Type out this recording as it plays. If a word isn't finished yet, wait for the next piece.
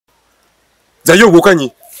Zayo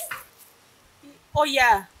Wokani. Oh,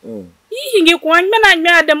 yeah. He can one man and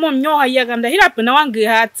mad the mom, no, I am the hit up in the one good.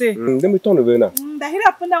 Let me turn over now. The hit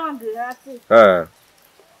up in the one good. Ah.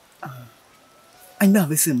 I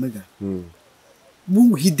never say, Mega.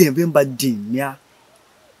 Who he didn't but Jim, ya.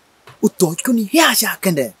 Uto, couldn't hear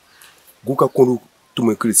Shakande. Goka Kuru to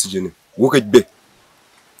my Christian. Work at bed.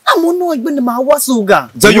 I'm on when the ma was so gone.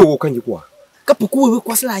 Zayo Wokani. Kapuku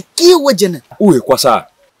was like Kiwajan. Uwe Kwasa.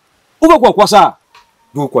 Uga Kwasa.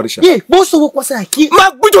 Go Quadisha. Ye, most of what was like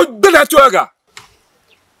Mabuto Donatuaga.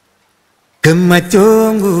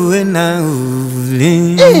 Kematyo na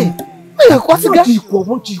uli. What's a guy?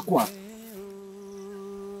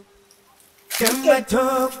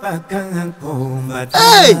 Kematyo pakang kumbata.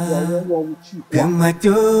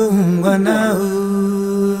 Kematyo na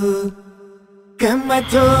uli.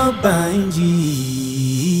 Kematyo banji.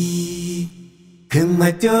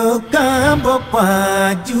 Kematyo kambo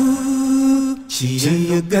kwaju.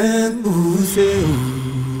 Shiyaga buseu.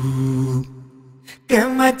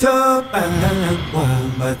 Kematyo pakang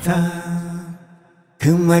kumbata.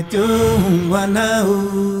 Kematyo na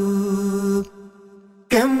uli.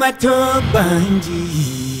 Kematyo banji.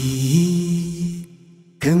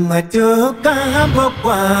 Kematyo kambo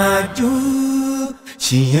kwaju.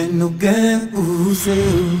 Shiyaga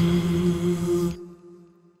buseu.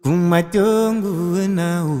 Kematyo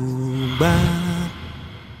na uba.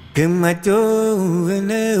 Kematyo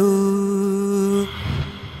na u.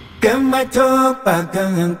 Kematyo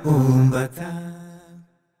pakang kumbata.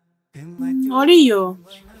 Olio.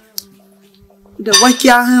 The white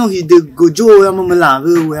young he did go Joe Mamma,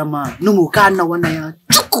 where ma no more can no one I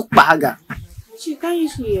took baga. She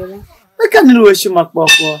can't hear. I can't know she mark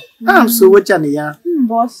before. I'm so what ya.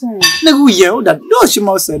 Boss. Nego yell that no she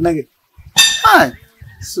must say nugget. Hi.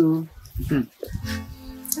 So,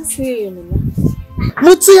 I see you.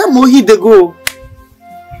 what's your mohi de go?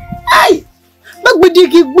 Aye, but we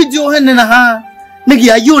did give with your hand in a hand.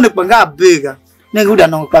 Niggy, a unit panga burger. Neguda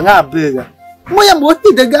no panga burger. Moya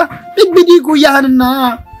mohi de ga, big biddy go yan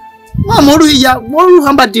na. Mamoria, Moru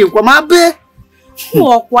Hambadi, Quamabe.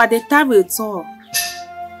 Walk what the table saw.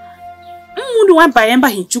 Mudu one by ember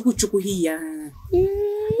in Chuku here.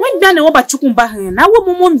 When done over Chukumba, now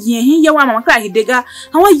what mom ye, ya one cry hidega.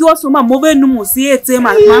 How are you also my mobile no see it,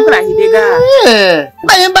 my cry hidega?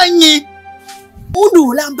 By and by ye.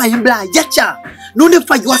 Udu lampa and blah, yacha. No, the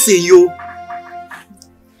fight was you.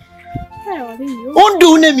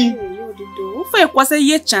 Undo nemi. Fake was a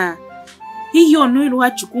yecha. He you know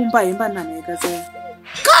what Chukumba and banana.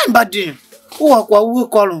 Kind body. Oh,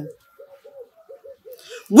 what call him?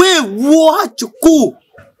 We war Chuku.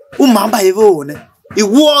 Umamba evone.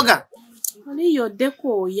 Iwoga. Only your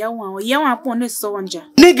deco, yawan upon a soldier.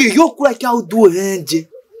 Nigga, you crack out do handy.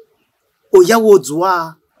 O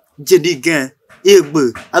yawodwa, Jenny gan, a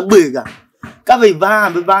burger. Cover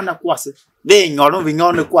van a quasset. Then you're not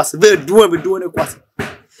on the quasset. They're doing a quasset.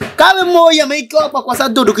 Cover more, you make up a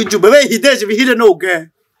quasset to get you, but he does if he didn't know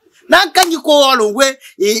gan. Now can you call away?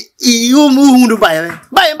 You move to buy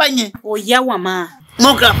me. Oh, yawama.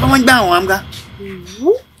 Mocha, going down, Amga.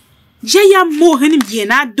 Jaya mo him ye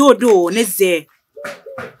na dodo neze.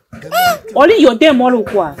 Only your damn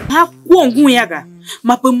molukwa. Ha kwongu yaga.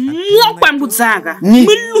 Mape mo kwanguzanga.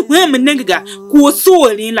 Milu heme nenga ku so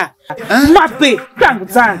elila. Mape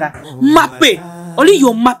kwanguzanga. Mape. Only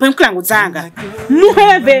your mape kwanguzanga. Mu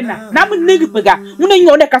hevena na mu nengi pega. Mu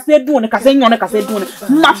nyone kase duone kase nyone kase duone.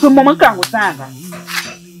 Mape mo kwanguzanga.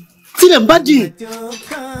 Tile mbadi.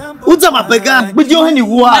 Uza mapega, bidi yo heni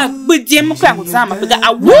wa. Bidi mkwanguzanga pega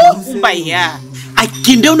awu mbaya. I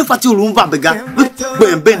kinde unu fati ulumba mbega.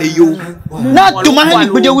 Bene yo. Na tuma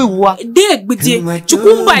heni bidi we wa. Dek bidi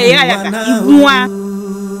chukumba ya yaga. Iwa.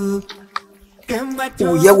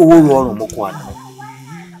 Uye wo oro mokwana.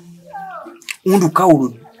 Undu ka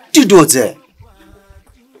uru didoze.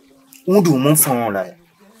 Undu mfon la.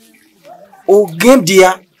 O game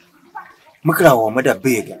dia. Mkra wa mada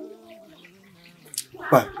bega.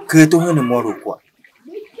 Pa keto hene moro kwa.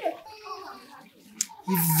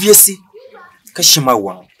 Iviesi kashima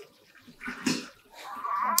wa.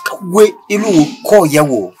 Kawe ilu ko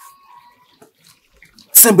yawo.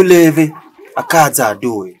 Sembeleve akaza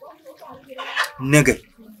doe. Nege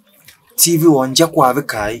TV wanja kwa ave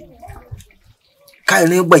kai. Kai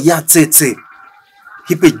ne ba ya tete.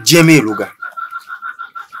 Hipe jeme luga.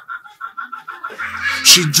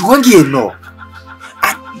 She juangi no.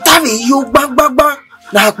 Atani yo bang.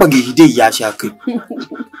 Na hakpange hide ya shaki.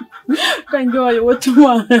 Kanjoy what you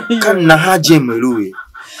want. Kan na ha jeme luwe.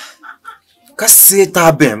 Ka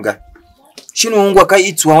seta bemga. Shinu ngwa ka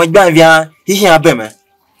itu wa gba via hihi abeme.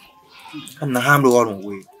 Kan na ha mlo orun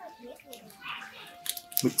we.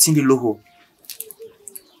 Mutindi loho.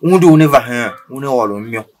 Undu uneva ha, une olo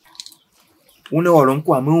myo. Une olo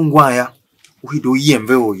mkwa mungwa ya. Uhido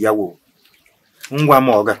yemve o yawo. Ungwa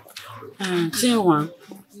moga. Chewa.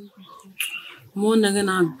 Mona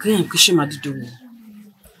gana gam kishima dido.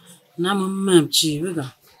 Na mam chi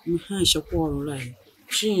wega. Mha shakoro lai.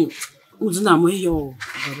 Chi uzina mo yo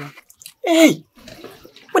baba. Hey.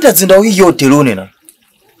 Muda zinda yo telone na.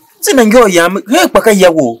 Zina ngyo yam he paka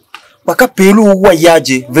yawo. Paka pelu wa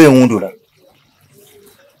yaje ve undura.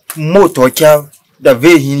 Moto kya da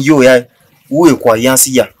ve hin yo ya uwe kwa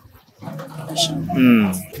yansi ya.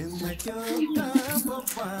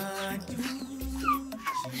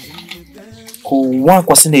 Ko wa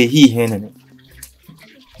kwa sine hi hen.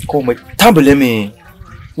 Ko me tambele me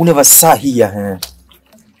uneva sa hi ya hen.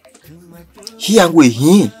 Hi angwe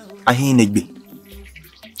hi a hin negbe.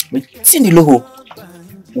 Me tindi loho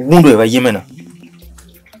wundo eva yemena.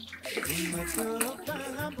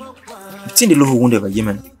 Tindi loho wundo eva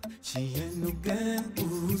yemena.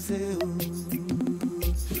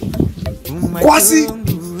 Quasi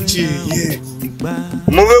chiye.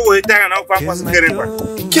 Move we ta na kwa kwasi kerepa.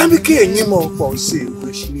 Kiambi ke nyimo kwa ose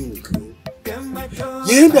kweshini uke.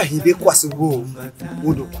 Yenda hibe kwasi wo.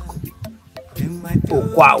 Wundo kwako.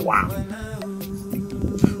 Okwawa.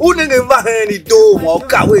 Unenge mvaheni do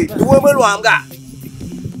mwakawe. Duwe melwanga.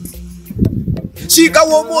 Chika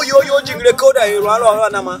wo mo yo jingre koda ero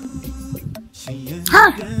nama.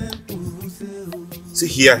 Ha. Si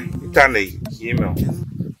here itane yemo.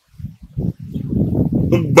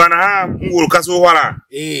 Bana ha ngul kaso wala.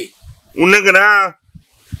 Unenge na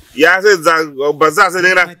ya se za baza se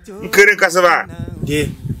ngira nkere kasaba.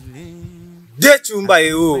 De chumba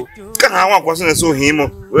yo. Ka ha wa kwaso na so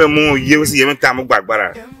himo. We mu ye si yeme tam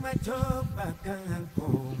gbagbara.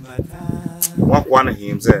 Wa kwana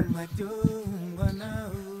himse.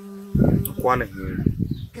 Kwana him.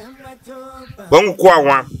 Bangu kwa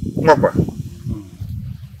wa ngapa.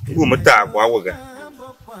 Ngu mata kwa waga.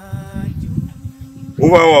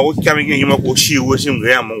 Uwa ukami ngi himo ko shi wo shi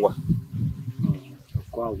ngaya mungwa.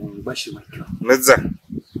 Kwa wo bashi makyo. Meza.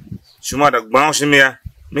 Shuma da gban shi miya.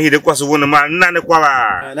 Me hide kwa so wona ma nane kwa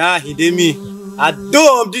ba. Na hidemi.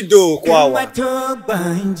 Adom dido kwa wa.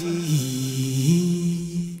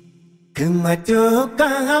 Kematyo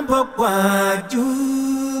kampo kwaju.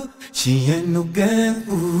 Shiyenuga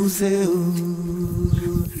useu.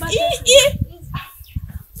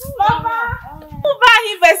 Mama.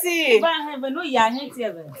 Ubahi besi. Ubahi beno ya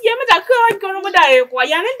hentieve. Yema da ko kono mo da kwa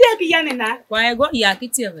ya nde bi ya na. Kwa ego ya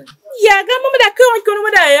kitieve. Ya ga mama da ko kono mo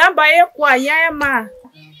da ya ba ye kwa ya ma.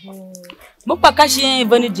 Mo pakashi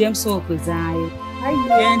bani James o kuzai.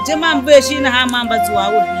 Ai jema mbe shi na ha mamba zuwa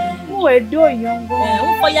wo. We do yongo.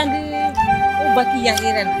 Wo yangi wo baki ya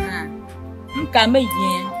hira na. Nka me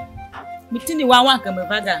yen. Mitini wa ka me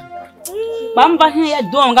baga. Bamba he ya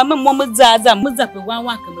do nga me mo muzaza muzape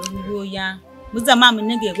wa ka me ruo ya. Muza mama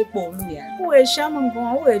nenge go polu ya. We shamu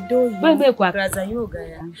ngo we do yi. Bembe kwa raza yoga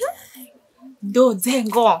ya. Do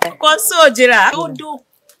zengo. Ko sojira. Do.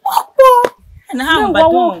 Popo. Na ha mba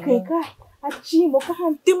do. Achi mo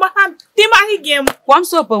ko tima hi game. Kwam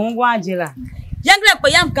so pa ngwa ajira. Yangra pa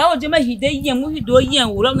yam ka o je ma hide yen mu hido yen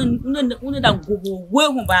wo no da gogo we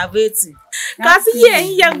hu ba veti. Ka si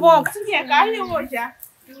yen yen go. Si yen ka hi wo ja.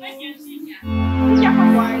 Ya pa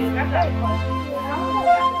wa ya ka ko.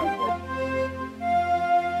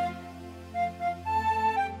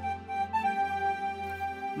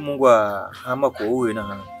 Mungwa hama ko uwe na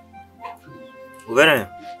ha. Ugana.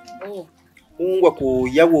 Ungwa ko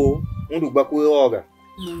yawo undu gba ko oga.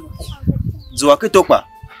 Zuwa kitokpa.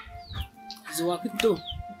 Zuwa kito.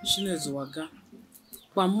 Shine zuwa ga.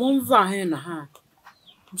 Pa monva he na ha.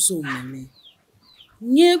 So meme.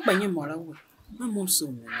 Nye panye mora wo. Ma mom so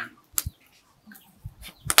meme.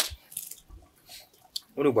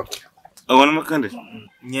 Undu gba ko. Awana makande.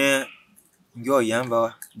 Nye ngyo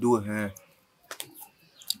yamba do he.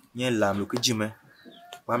 Nye lam lu kijime.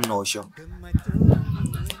 Pam no sho.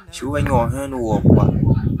 Shuwa nyo he no wo kwa.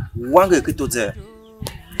 Wange kito ze.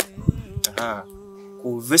 Aha.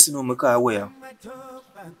 Ko vesi no maka awe.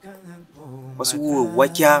 Kwasu wo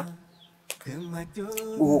wakya.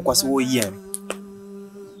 Wo kwasu wo yen.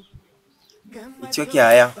 Itioki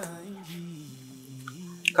aya.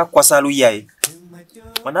 Ka kwasalu yai.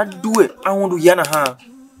 Mana duwe awundu yana ha.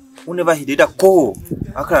 Uneva hideda ko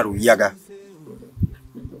akaru yaga.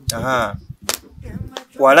 Aha.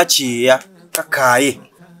 Kwala chiya kakaye.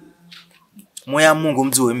 Moya Mungu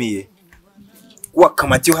mzuwe miye. Kwa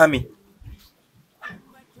Kematyo hami.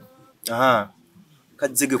 Aha.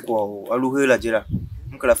 Kadzege kwa aluhela jira.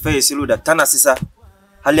 Mkala face luda tana sisa.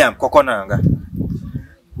 Hali am kokona nga.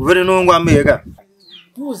 Uvere nungu amega.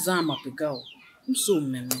 Bu zama pegao. So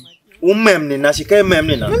meme. Umemni na shike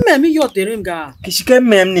memni na. Meme yo terenga. Kishike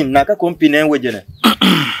memni na ka kompine wejene.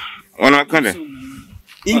 Ona kande.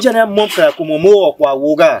 Injana momka kumomo kwa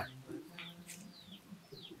woga.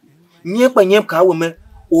 Nyepa nyemka wome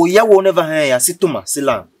oya wo never ha ya situma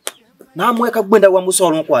silam. Na amwe ka gbenda wa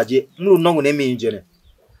musoro kwaje mru nongo ne mi injene.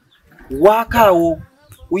 Waka wo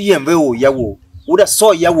uyembe wo yawo. Uda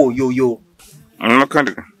so yawo yo. Ona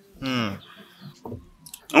kande.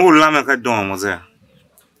 O lama ka don mo za.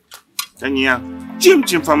 Tanya chim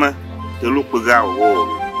fama te lu pega o.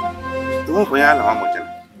 To ko ya la mo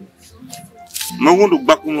jana. Magundu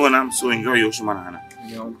bakumo na so enjoy yo shuma na hana.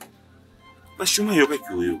 Ba shuma yo ka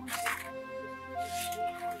kyo.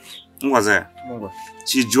 Ngwaza.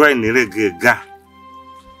 Chi joy ni regega.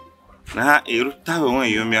 Na eru tawe won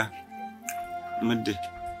yo mia. Mede.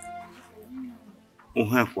 O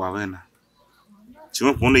han kwa wena.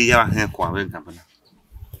 Chimo pono ya han kwa wena bana.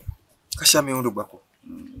 Kasha mi undu gbako.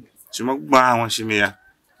 Chimo gba won shime ya.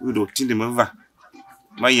 We do tinde mva.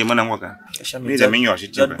 Ma ye mana ngoka. Mi da mi yo shi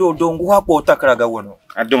tiba. Do ngu hapo takaraga wono.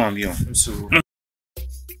 Adoma mi yo. So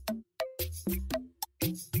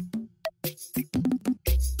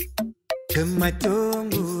Kematyo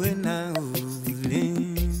na ule.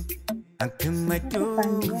 Kematyo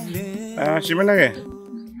ule. Shime ge.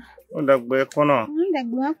 O da gbe kono.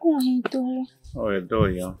 Ndagba ko hin to. Oh, do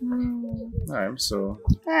yo. I'm so.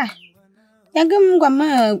 Yaga mngwa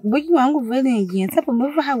ma bugi wangu vele ngiye tsapo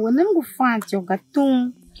mva ha wona ngufatyo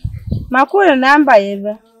gatung. Makolo namba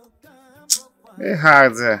yeba.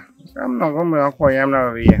 Haze. I'm not going to call you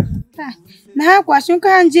now here. Na kwa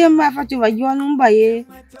shunka nje mafatu wa yonu mbaye.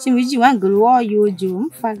 Chimiji wangu wa yojo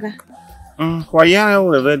mfaga. Kwa ya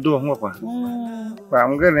we do ngwa. Kwa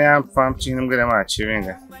mgele ya farm chin mgele ma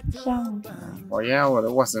chiwenga. Kwa ya we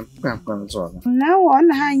wasn't pam so. Na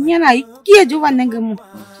wona ha nyana ikie jo wananga mu.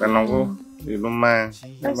 Kanongo iluma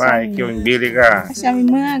ba ikyo ngiliga. Ashami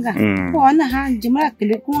mwaga. Wona ha jimara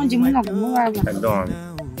kile ko jimuna kumwaga. Adon.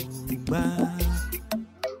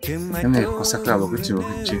 Ene kosaka bakuti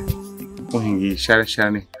ohingi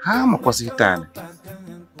share ha makosi hitane.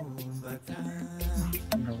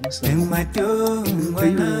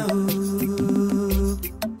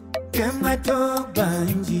 Kematyo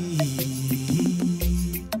banji.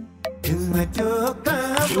 Kematyo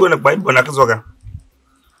ka. Shugona bai bona kazoga.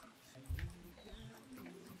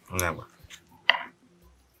 Ngaba.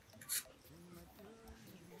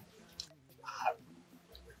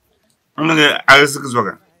 Onge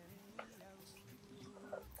kazoga.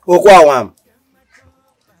 okwa wam.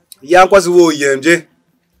 Ya kwasi wo yemje.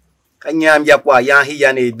 Kanyam ya kwa ya hi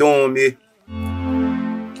ya ne don me.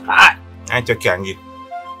 Ancho kyangi.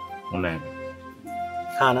 Una.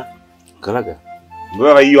 Hana. Kalaga.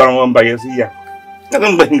 Bora yi wala mba yesi ya.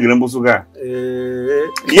 Nakon ba ngire mbusuga.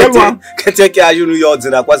 Yelwa kete ke ajunu yo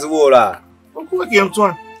dira kwasi wo ra. Ko ki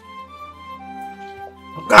ntwa.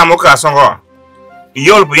 Ka mo ka songo.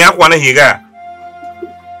 Yol bu ya kwa na higa.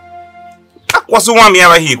 Akwasu wa mi ya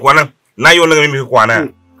ba hi kwa na yo na mi kwa na.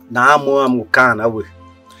 Na amu kana we.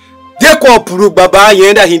 De ko puru baba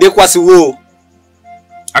yenda hinde kwasi wo.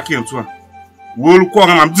 Aki ntwa. Wolu ko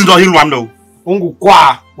ngam dindo hilwam do. Ungu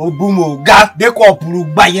kwa obumo ga de ko puru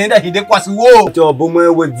gba yenda hinde kwasi wo. Jo obumo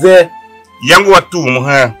we ze. Yangu watu mu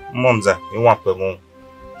ha momza e wa pe mo.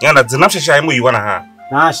 Yana zinafshasha mu yiwana ha.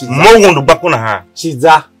 Na shi Mo wondu bakuna ha.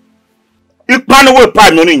 Chiza. Ipanu we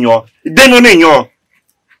pa no ni nyo. De no ni nyo.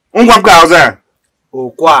 Ngwa gba oza.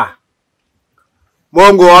 Okwa.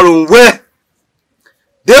 Mongo orun we.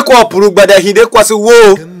 De ko puru gbada hinde kwasi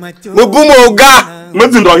wo. Mo bumo ga. Mo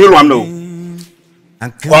dindo hilwam do.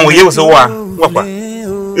 Kwa wo yewo so wa. Wapa.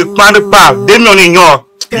 Ipanu pa de no ni nyo.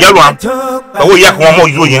 Yalwam. Owo ya ko mo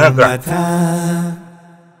yo yen ga.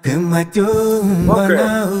 Kematyo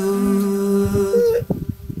bana.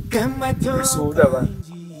 Kematyo. So da ba.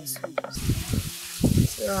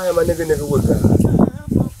 Ya ma nege woga.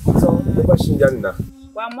 So da ba shinjan na.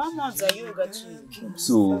 Wa mama za yoga tu.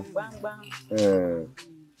 So Bang.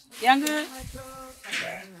 Yangu.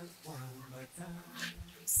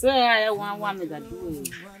 Saya wa me da du.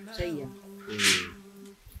 Cheya.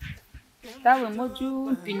 Tawe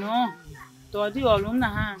moju pino. Todi olum na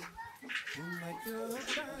ha.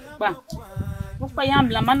 Ba. Mupa yam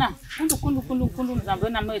la mana. Kundu zambe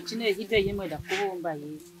na me chine hide yeme da ko mba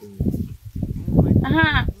yi.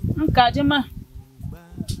 Aha, nka jema.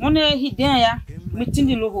 Mone hide ya.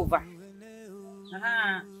 Mitindi lo hova.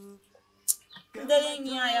 Aha. Ndeye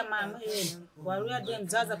nya ya mama ye. Waru ya dem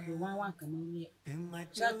zaza ku wan kamani.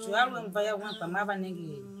 Cha tu alwe mva ya wan pa maba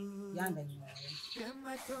nenge yanga ni.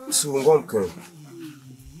 so ngomke.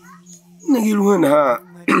 Negi lu na ha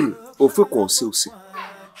ofe ko se.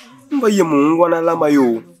 Mba ye mungu wana lama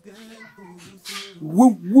yo.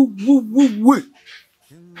 We.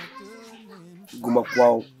 Guma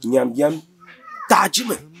kwao nyam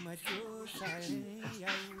tajime.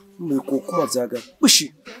 Mbe ko kuma zaga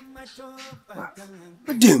bishi.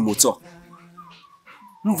 Ade moto.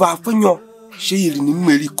 Mva fanyo sheyiri ni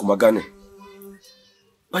mmeri kumagane.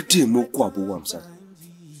 Ade mo kwa bo wamsa.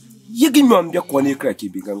 Yegi no ambia kwa ne kra ke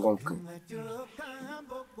bi gangon kan.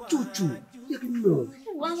 Chuchu yegi no.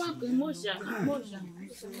 Wawa ke moja.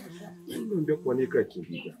 No ambia kwa ne kra ke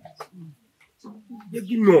bi.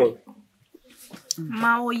 Yegi no.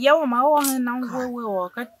 Ma o yawo ma o han na ngwe o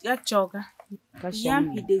ka choga.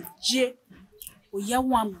 Yam ide je. O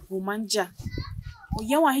yawo am bu manja. O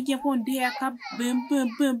yawo hije ko nde aka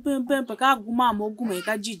bem ka guma mo guma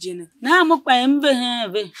ka jijene. Na mo pa embe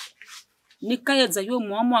he. Ni kaya za yo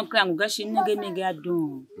mo kra ngugashi nege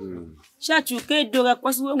adon. Shachu ke doga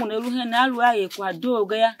kwasi we ngune ruhe na alu aye kwa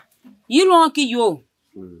doga ya. Yilo ki yo.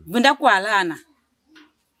 Venda kwa lana.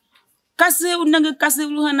 Kasi unenge kasi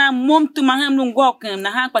ruhe na mom tu mahem lungo ken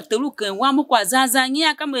na ha kwa telu ken wa mo kwa zaza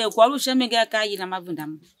nya kama ye kwa rusha mege aka yila mavenda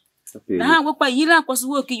mo. Na ha wo kwa yila kwasi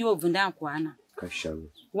we ki yo venda kwa na. Kashami.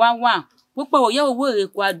 Wa. Wo kwa wo ya wo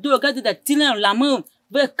kwa doga da tilen la mo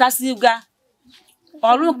be kasi ga.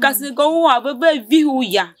 Olu kasi go wa be vihu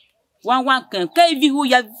ya. Wa kan kai vihu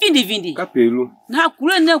ya vindi. Kapelu. Na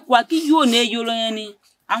kure ne kwa ki yo ne yo lo yani.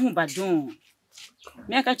 Ahun badun.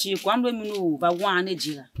 Me ka chi kwa mlo mi no ba wa ne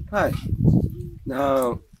jira. Hai.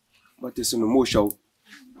 Na matese no mo shaw.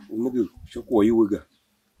 Unugu shoko yi wega.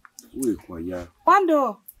 We kwa ya.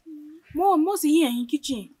 Kwando mo si yin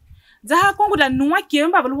kitchen. Za ha kongu da nuwa ke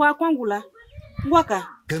mba bulu wa kongu la. Ngwaka.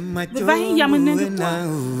 Babahi ya mnene kwa.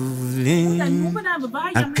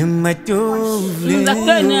 Kematyo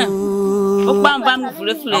Ngakene. Okpamba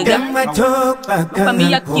mfule. Kwa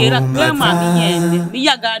mi ya kera kema mi yende. Mi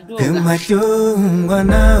ya gado. Kematyo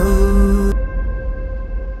ngwana.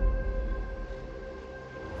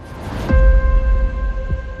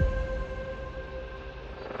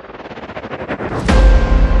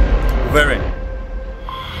 Very.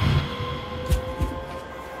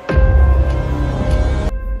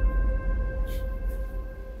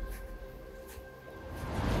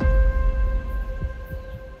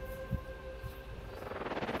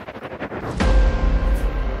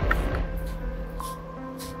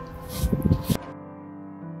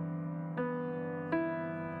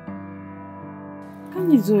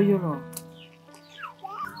 Kan izo yoro.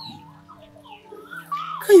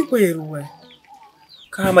 Kai ko yeruwe.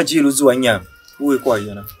 Kama jilu zuwa nyam. Uwe kwa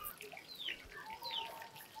yana.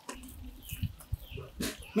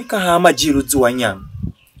 Mika hama jilu zuwa nyam.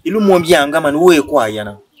 Ilu mwambi anga man uwe kwa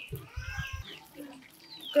yana.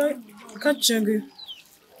 Ka chenge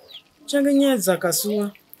nyeza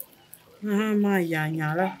kasuwa. Ma ya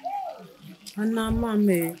nyala. Ana ma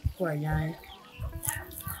me kwa ya.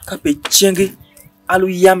 Kape chenge alu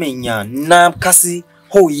yame nya na kasi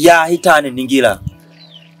ho ya hitane ningila.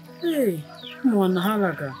 Hey, mwana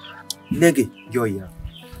halaga. Nege yoya.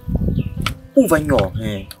 Uva nyo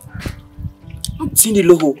Tindi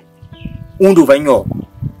loho. Undu vanyo.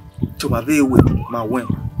 Tumavewe mawen.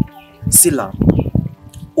 Sila.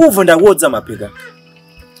 Uva nda wodza mapega.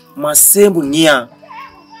 Masembu nya.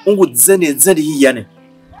 Ungu zende hiyane.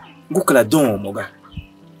 Ngukala don moga.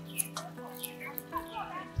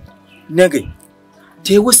 Nege.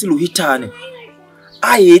 Tewe silu hitane.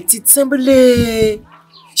 Aye titsembele.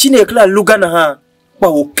 Shine kla lugana ha. Ba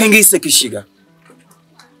ukenge sekishiga.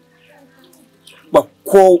 Ba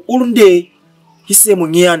kwa ulunde. Hise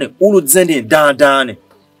munyane ulu zende dandane.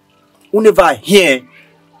 Uneva hien.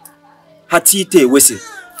 Hatite wese.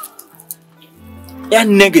 Ya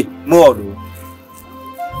nege modu.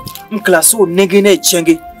 Mklaso nege ne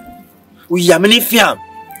chenge. Uyamini fiam.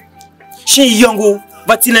 Shi yongu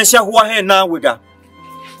vatilensha huwa hen na wega.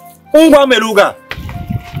 Ungwa meluga.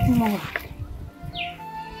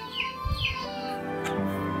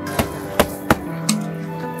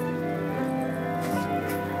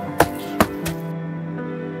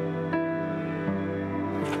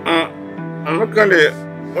 Kale,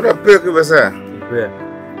 ora peke basa. Be.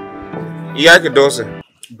 Yake dose.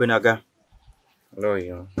 Benaga.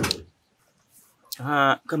 Loyo.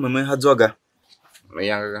 Kama mwe hadzoga.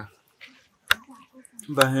 Mayanga.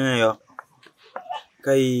 Mba yo.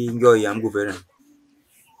 Kai ngyo ya mguveren.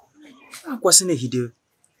 Kwa sene hide.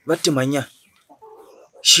 Vate manya.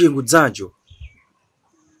 Shingu zanjo.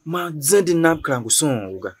 Ma zende napkrangu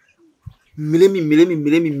son uga.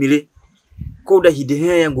 Mile. Koda hide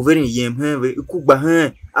he ya nguveren yem he. Ikugba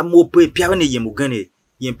he. Amope piavane yem ugane.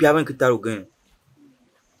 Yem piavane kitaru gane.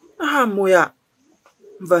 Moya.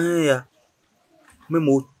 Mva he ya.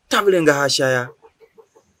 Memo Tablenga hashaya.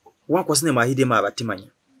 Wa kwasine mahide ma batimanya.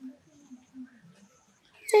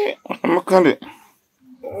 Makande.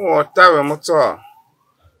 Oh, tawe moto.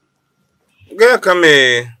 Gaya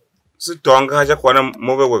kame si tonga haja kwana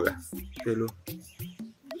mobe wega. Pelo.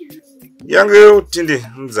 Yange utindi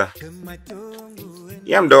mza.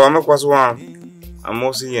 Yamda wa makwaswa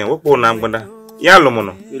amosi yen wopo na mgonda. Yalo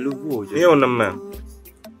mono. Pelo bojo. Ye onama.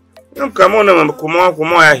 Kama na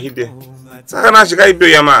kuma ya hide. Saka na shiga ido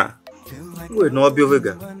yama. We no obio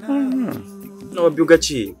vega. No obio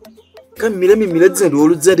gachi. Kan mile dzendo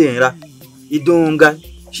olu dzedera. Idonga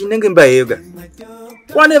shinenge mbayega.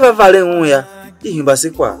 Wane vavale nguya ihimba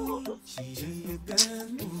sikwa.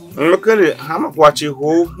 Mkele hama kwachi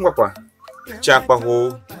ho ngapa. Chakwa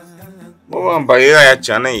ho. Mo mbayega ya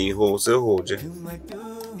chana iho se hoje.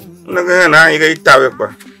 Naga na iga itawe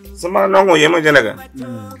kwa. Sama nongo yema jenaga.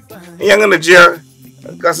 Yang na jia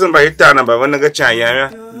kasan ba itana ba wanaga chaya.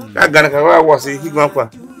 Ka gana ka wa wasi higwa kwa.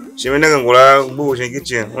 Shimena ngula bu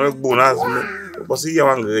shingichi. Wala bu na wasi ya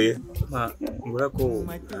wangaye. Ma ngula ko.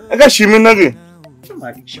 Aga shimena ge.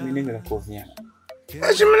 Ma shimene ngala ko nya.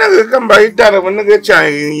 Shimena ge kan ba itana wanaga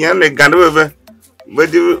chaya ya ne ganda bebe.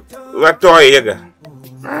 Bedi wa toy yaga.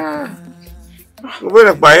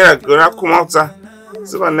 Ubena ba ya gona kumauta.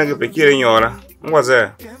 Siba nage pekire nyora. Ngwaze.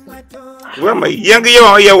 Wama yangi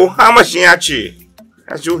yawo hama shinyachi.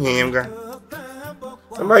 Achu himga.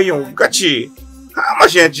 Samba yung gachi. Hama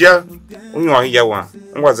shinyachi. Unyo yawa.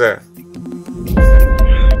 Ngwaze.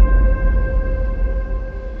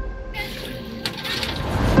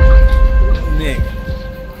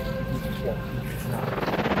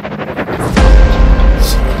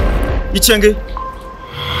 Ichenge.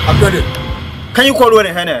 Akade. Can you call when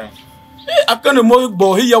hene? Akane mo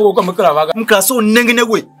bo hi yawo ka makara waga. Mka so nengene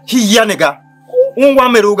we. Hi yanega. Unwa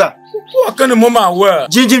meruga. Akane mo ma wa.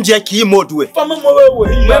 Jinjim je ki modwe. Fama mo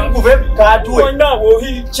we hi. Mem kuve ka duwe. Na wo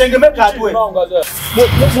hi. Chenge me ka duwe. Mo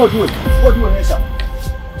duwe. Mo duwe hesa.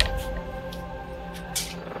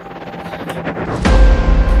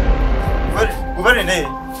 Guverne ne.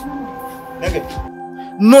 Nenge.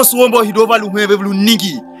 No swombo hidova luhwe blu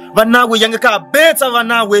nigi. Vanawe yanga ka beta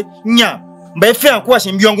vanawe nya. Mbe fe akwa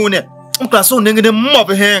shimbiongo ne. Mka so nengene mo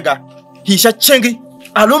be henga. Hisha chengi.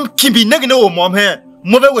 Alum kimbi nengene o mom he.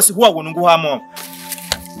 Mo be wesi huwa wonungu ha mom.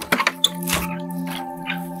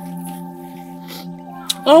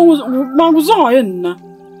 Manguzo yenna.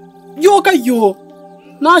 Yo ka yo.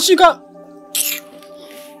 Na shika.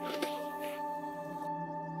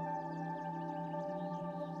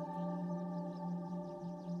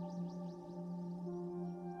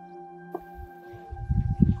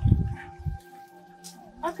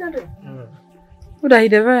 Udah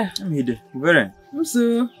hideva. Amide. Guverne.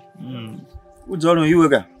 Musu. Uzolo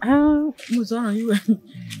yuwega. Musu ana yuwe.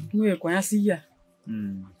 Muye kwa yasi ya.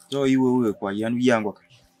 So yuwe kwa yanu yangwa.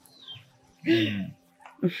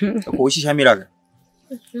 Ko shishamiraga.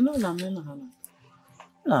 Eno lamena hana.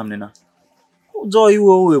 Lamnena. Zo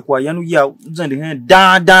yuwe kwa yanu ya uzande he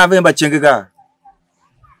da vemba chengega.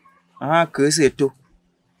 Kese to.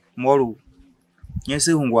 Moru.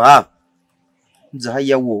 Nyese hungwa. Nza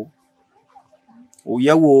yawo. O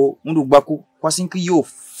yawo mundu gbaku kwasinki yo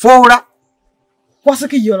fora.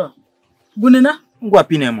 Kwasaki yola. Bunena Ngwa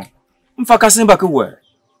pinemo. Mfaka simba kuwe.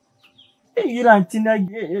 Yira ntina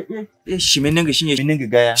shimenenge shinye shimenenge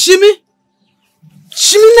gaya. Shiminege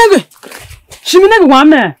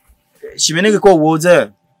wame. Shimenenge ko woze.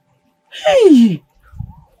 Hey.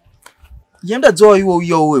 Yenda zo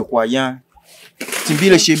yo we kwa ya.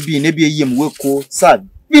 Timbile shebi ne bi yem we ko sabi.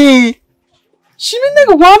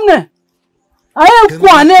 Shiminege wame. Aye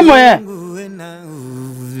kwa nemo ye.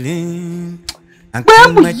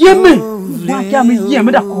 Bambu yeme. Waka mi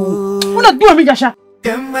yeme da ko. Una duwa mi jasha.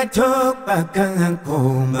 Kematyo bakang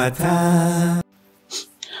kumata.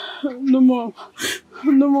 Numo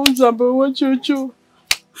mzambe we chuchu.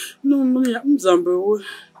 Numo ya mzambe we.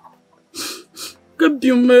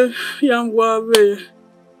 Kabiume yangwawe.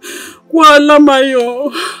 Kwa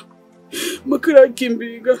lamayo. Makira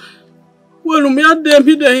kimbiga. Walumi ya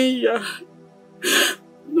dembi dehiya.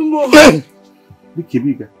 Numo.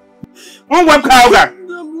 Bikibiga. Ngwa kauga.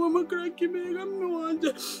 Numo makira kimbiga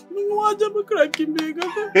mwaja makira kimbiga.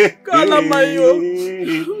 Kala mayo.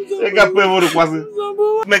 Ega pevuru kwasi.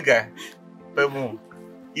 Mega. Pevu.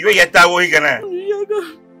 Iwe yatawo higana. Yaga.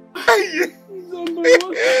 Aye.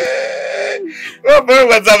 Oh, bro,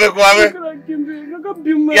 what's up, Kwame?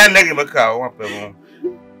 Ya negi makao wa pevu.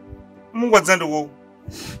 Mungu zandu.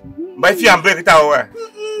 Ba fi ambe kita wa.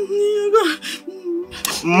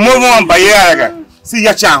 Mo mbayaga. Si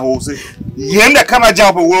ya chanho si. Yenda kama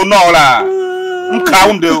jambo wo no la.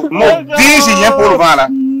 Mkaunde mo disi yen polo vala.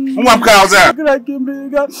 Mwam ka oza.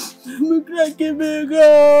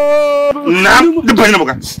 Nam de bani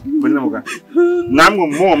moka. Nam go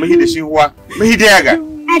mo me hide shi wa. Me hide aga.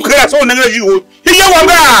 Mkra so na ngaji wo. Hiya wa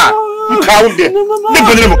ga. Mka unde. De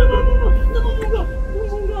bani moka.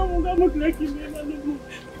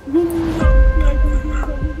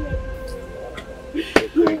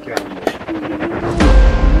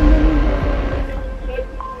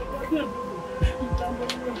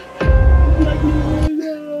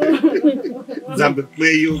 Zambe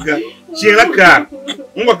yoga. Chela ka.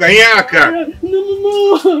 Ngo ka yaka.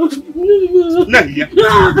 Na ya.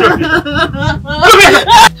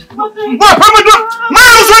 Mo pamado. Ma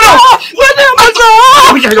usono. Wede mato.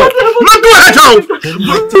 Ma do hato.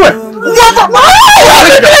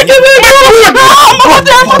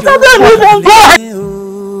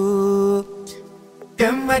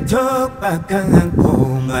 Kematyo bakang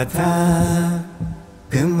komata.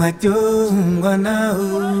 Kematyo ngwana.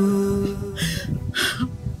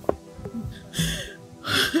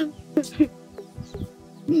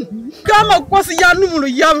 Kama kwasi ya numuru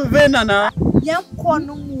ya mvenana. Ya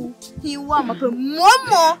kono mu hiwa mape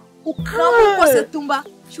momo ukamu kwase tumba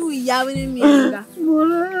chu ya wini mienga.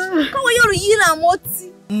 Kawa yoru yina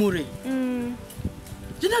moti. Mure.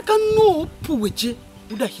 Jina ka no puweje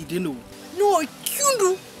uda hideno. No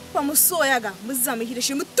kyundu pa musoyaga muzame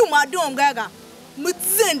hideshi mutuma donga yaga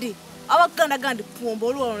muzendi awakanda gandi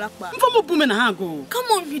puombolo lakba. Mfamo bume na hago.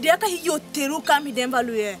 Kama mhide aka hiyo teru kami demba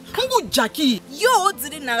luye. Kangu jaki. Yo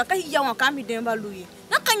zidi naga ka hiya wa kami demba luye.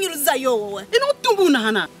 Nakanyiruza yo wewe. Ino tumbu na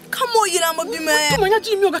hana. Kama yira mo bime. Tumanya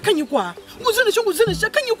jimi oga kanyikwa. Nguzene sha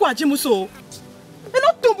kanyikwa jimuso.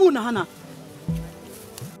 Ino tumbu na hana.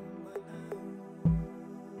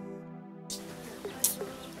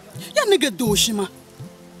 Ya nige doshima.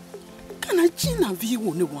 Kana china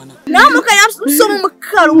viwo ne wana. Na muka ya so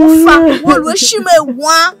mukaro mufa wolwe shime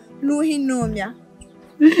wa nuhinomya.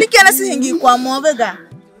 Bikena sihingi kwa mobega.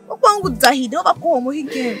 Okwangu zahide obako mo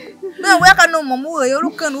hige. Me weka no mamu yo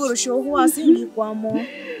rukan wo sho ho asingi kwa mo.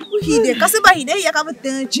 Uhide kasi ba hide ya ka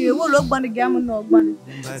betenche wo lo gban ga mo no gban.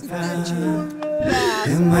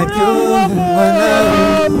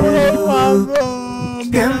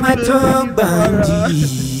 Kematyo banji.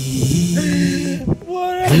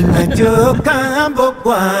 Kematyo kambo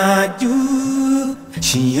kwaju.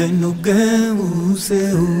 Shiyenu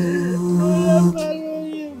gamuse o.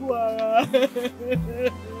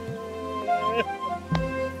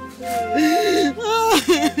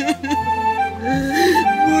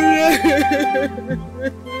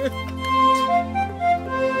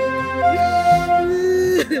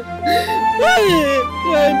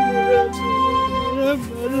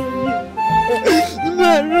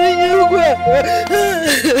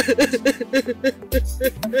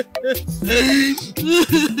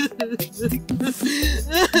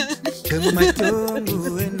 Kematyo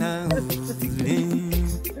buena ule,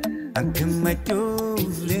 kematyo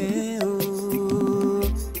ule o.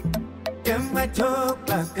 Kematyo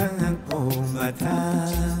bakang komata,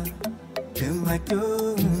 kematyo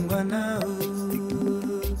ngwana o.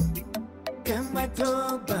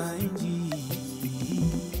 Kematyo banji,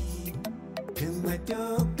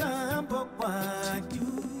 kematyo kambo kwaju.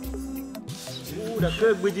 Da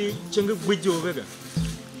ke gbeji chengu gbeji ovega.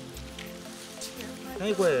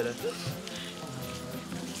 Kai kwela.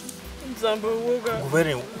 Zambo woga.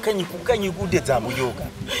 Gubere kanyi ku de zambo yoga.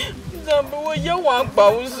 Zambo wo ya wa gba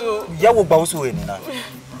uso. Ya wo gba uso we ni na.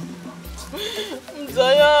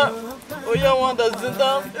 Mzaya oya wa da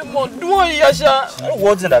zinda e mo duo ya sha.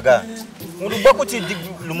 Wo zinda ga. Ndu bako ti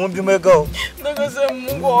lumo bi mega o. Daga se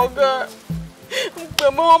mungo ga. Mpe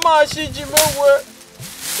mo ma shiji mewe.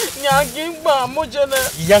 Nyagi gba mo jene.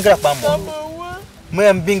 Yangra pa mo.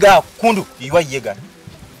 Me mbinga kundu iwa yega.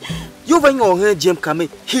 Yo ba ngo he jem kame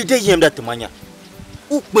hide yem da tumanya.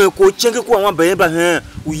 Ukpe ko chenge ko wan ba he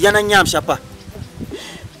u yana nyam shapa.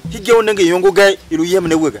 Hige onenge yongo ga iru yem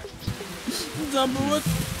ne wega. Zambo wat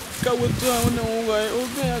ka wotu ona ngwa o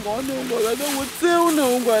ga ya ga ona ngwa ga wotu ona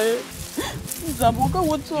ngwa Zambo ka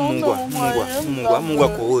wotu ona ngwa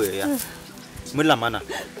ko we ya. Mila mana.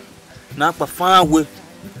 Na pa fa we.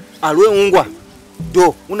 Alwe ngwa.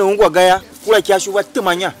 Do una ngwa ga ya kula kiashu wa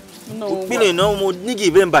tumanya. Bile no mo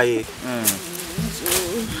nigi bemba ye.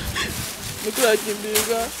 Mukura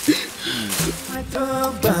kimbiga.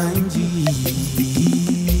 Kematyo banji.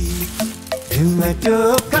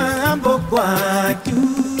 Kematyo kambo kwaju.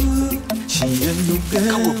 Shiyenu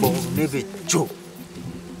Kawo bo nebe jo.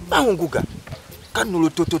 Mahunguga. Kanulu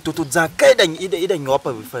to zaka ida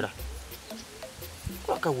nyopa bifara.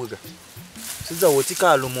 Kwa kawuga. Siza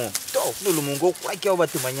wotika alumo. To nulumungo kwa kia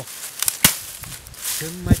watumanya.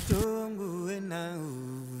 Kematyo ngwe na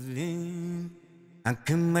Na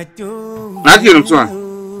kirim tuan.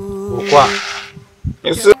 Kwa.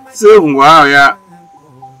 Se hungwa ya.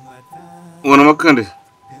 Wona makande.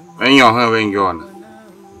 Enyo ha wenyo na.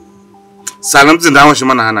 Salam zinda wa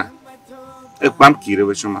shima na hana. E pam kire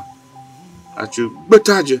we shima. Achu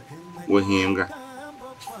betaje wo hinga.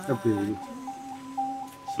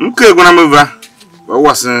 Nke gona mva. Wa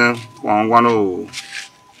wasan wa no.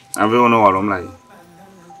 Ave ono walom lai.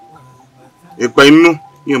 E pa inu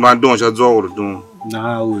ni ba don sha zo wor don.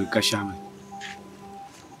 Na o kashama.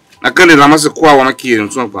 Akande la mase kwa wa makire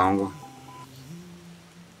nso pa ngwa.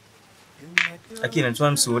 Akina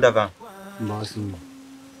ntwa msu dava. Mbasu.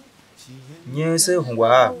 Nyese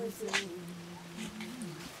hungwa.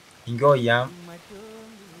 Ingo yam.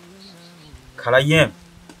 Kala yem.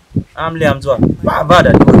 Amle amzwa. Ba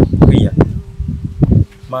da do kuya.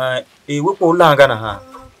 Ma e wepo langa na ha.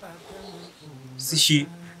 Sishi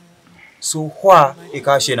so hwa e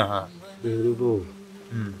ka she na ha. Berugo.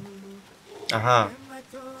 Aha.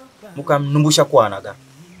 Muka mnumbusha kwa naga.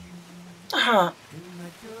 Aha.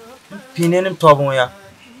 Pinene mtobon ya.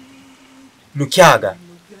 Lukyaga.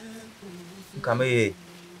 Kame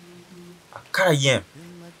akara yem.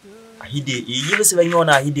 Ahide yibe se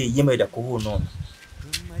banyona ahide yeme da ko no.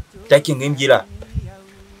 Taking ngira.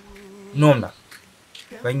 Nomna.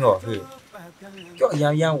 Banyo he. Kyo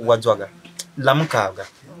ya wadzwaga. Lamkaga.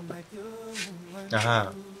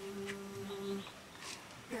 Aha.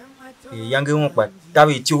 Yange mukwa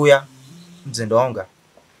tabi tiuya mzindonga.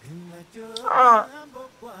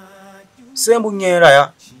 Sembu nyera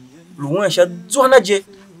ya. Luwen sha dzwanaje.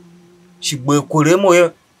 Shigbe kore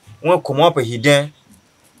moye won komo pa hiden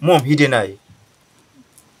mom hiden ai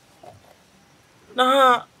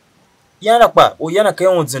na yana pa o yana kai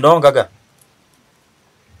won zindo gaga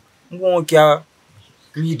won kya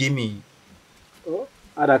hide mi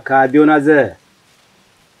Ada ka biona ze.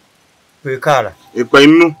 pe kala E pa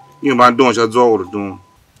inu ni ba don sha zo wor don.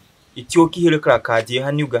 itioki hele kra ka je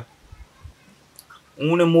hanuga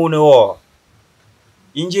une mone o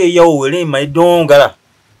inje yawo wele mai don gara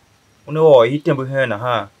une o hitembu hena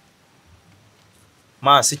ha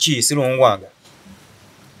ma sichi silon wanga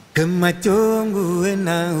Kematyo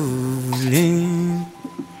na ule,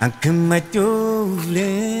 kematyo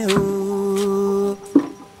ule o,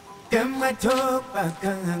 kematyo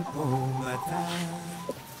pakang komata.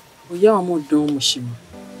 Oya wa mo don mushima.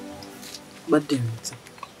 Bademta.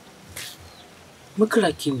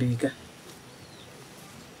 Makala kimbega.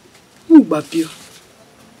 Mbapio.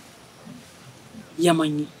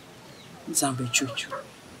 Yamanyi. Nzambe chuchu.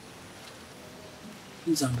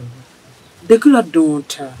 Nzambe. Dekula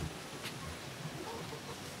donta.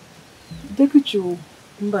 Dekuchu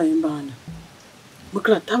mbana.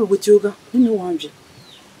 Makala tabu butyoga nini wanje.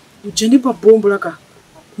 Ujende pa bombolaka.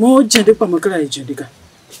 Mo jende pa makala ejendika.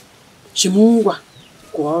 Shimungwa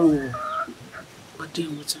kwa ro.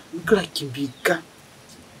 Bademta. Makala kimbega.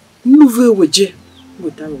 Nuve weje.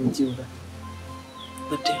 Mutabu butyoga.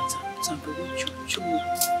 Bademta. Nzambe chuchu.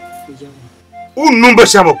 Oyawa. Number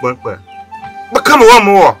shamo kwanpa. Bakama wa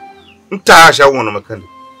mo. Nta sha wona makande.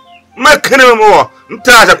 Makane mo.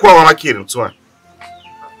 Nta sha kwa wa makirin tuan.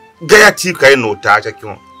 Gaya tip kai no ta sha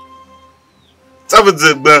kiwon. Sabu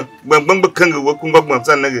zgban gban bakanga wa kun gban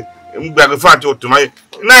san nage. Mba ga fa to mai.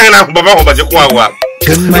 Na ina baba ko baje kwa wa.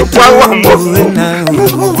 Kwa wa mo.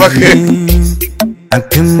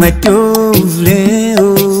 Kematyo ule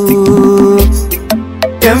o,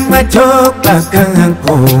 kematyo pakang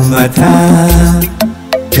komata.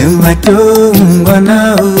 Kematyo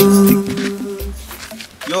ngwana o.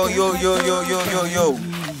 Yo.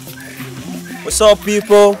 What's up,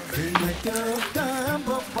 people?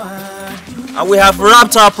 And we have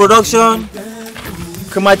wrapped our production.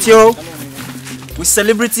 Kematyo with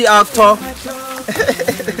celebrity actor.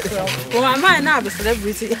 Well, I might not be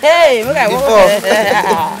celebrity. Hey, look at what.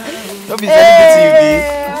 Don't be celebrity, you be.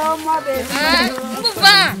 Oh, my baby.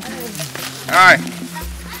 Ai.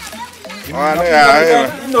 Wala ya.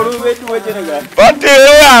 Bate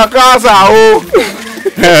ya casa o.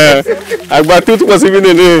 Agba tutu kwa sibi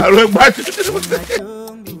nene. Agba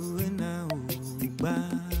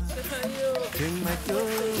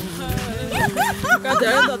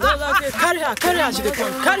Carry her, she dey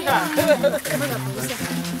come. Carry her.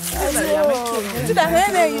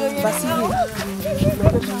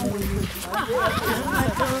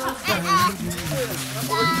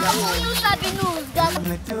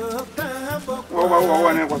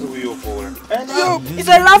 Yo, it's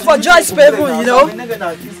a rap for Joyce people, you know.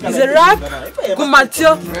 It's a rap.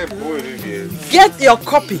 Kematyo. Get your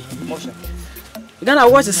copy. You're gonna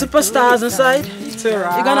watch the superstars inside.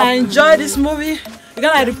 You're gonna enjoy this movie. You're They're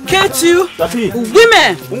gonna educate you.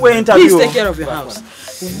 Women, please take care of your house.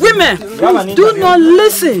 Women, do not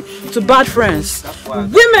listen to bad friends.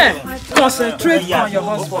 Women, concentrate on your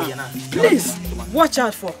husband. Please, watch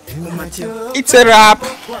out for Kematyo. It's a wrap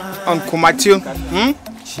on Kematyo.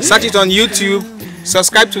 Search it on YouTube.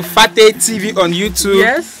 Subscribe to Fate TV on YouTube.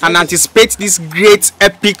 Yes. And anticipate this great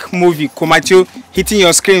epic movie, Kematyo, hitting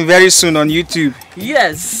your screen very soon on YouTube.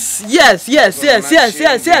 Yes.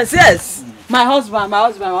 My husband.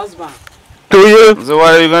 To you. So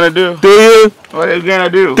what are you gonna do? To you. What are you gonna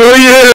do? To you.